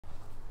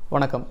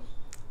வணக்கம்.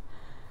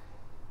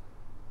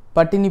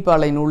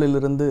 பட்டினிப்பாலை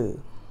நூலிலிருந்து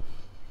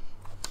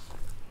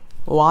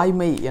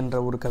வாய்மை என்ற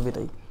ஒரு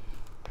கவிதை.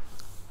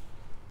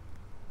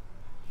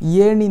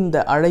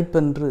 ஏனிந்த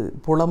அழைப்பென்று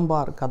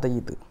புலம்பார்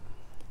கதையுது,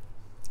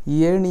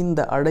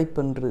 ஏனிந்த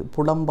அழைப்பென்று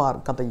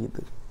புலம்பார்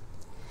கதையுது.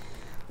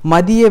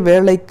 மதிய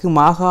வேளைக்கு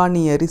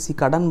மாகாணி அரிசி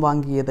கடன்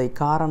வாங்கியதை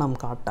காரணம்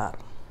காட்டார்.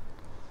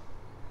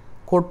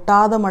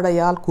 கொட்டாத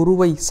மழையால்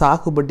குறுவை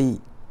சாகுபடி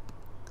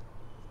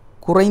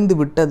குறைந்து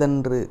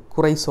விட்டதென்று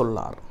குறை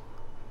சொல்லார்.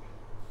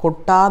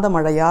 கொட்டாத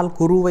மழையால்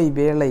குறுவை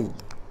வேலை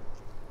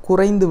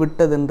குறைந்து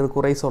விட்டதென்று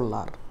குறை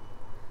சொல்லார்.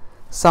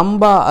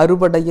 சம்பா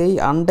அறுவடையை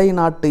அண்டை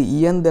நாட்டு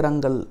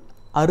இயந்திரங்கள்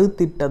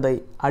அறுத்திட்டதை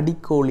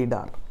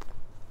அடிக்கோளிடார்.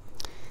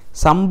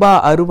 சம்பா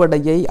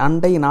அறுவடையை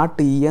அண்டை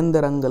நாட்டு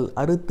இயந்திரங்கள்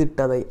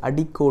அறுத்திட்டதை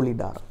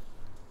அடிக்கோளிடார்.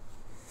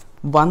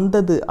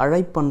 வந்தது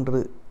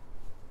அழைப்பென்று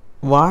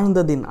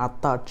வாழ்ந்ததின்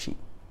அத்தாட்சி,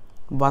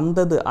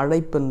 வந்தது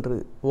அழைப்பென்று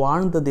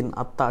வாழ்ந்ததின்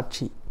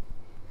அத்தாட்சி.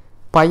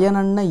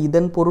 பயனன்ன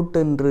இதன்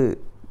பொருட்டென்று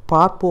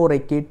பார்ப்போரை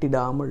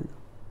கேட்டிடாமல்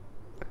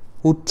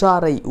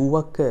உற்றாரை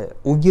உவக்க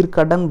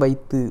உயிர்கடன்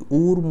வைத்து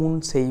ஊர் முன்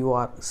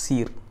செய்வார்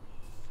சீர்.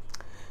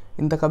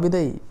 இந்த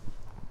கவிதை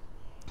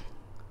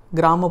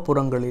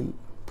கிராமப்புறங்களில்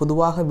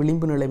பொதுவாக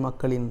விளிம்பு நிலை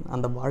மக்களின்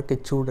அந்த வாழ்க்கை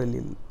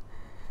சூழலில்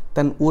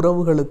தன்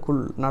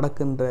உறவுகளுக்குள்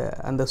நடக்கின்ற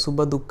அந்த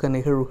சுபதுக்க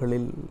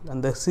நிகழ்வுகளில்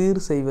அந்த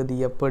சீர் செய்வது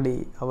எப்படி,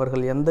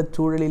 அவர்கள் எந்த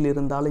சூழலில்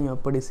இருந்தாலும்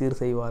எப்படி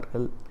சீர்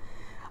செய்வார்கள்,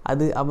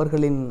 அது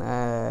அவர்களின்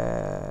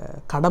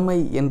கடமை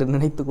என்று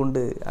நினைத்து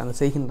கொண்டு அந்த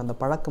செய்கின்ற அந்த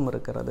பழக்கம்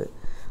இருக்கிறது.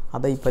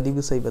 அதை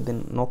பதிவு செய்வதின்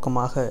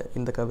நோக்கமாக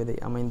இந்த கவிதை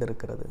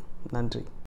அமைந்திருக்கிறது. நன்றி.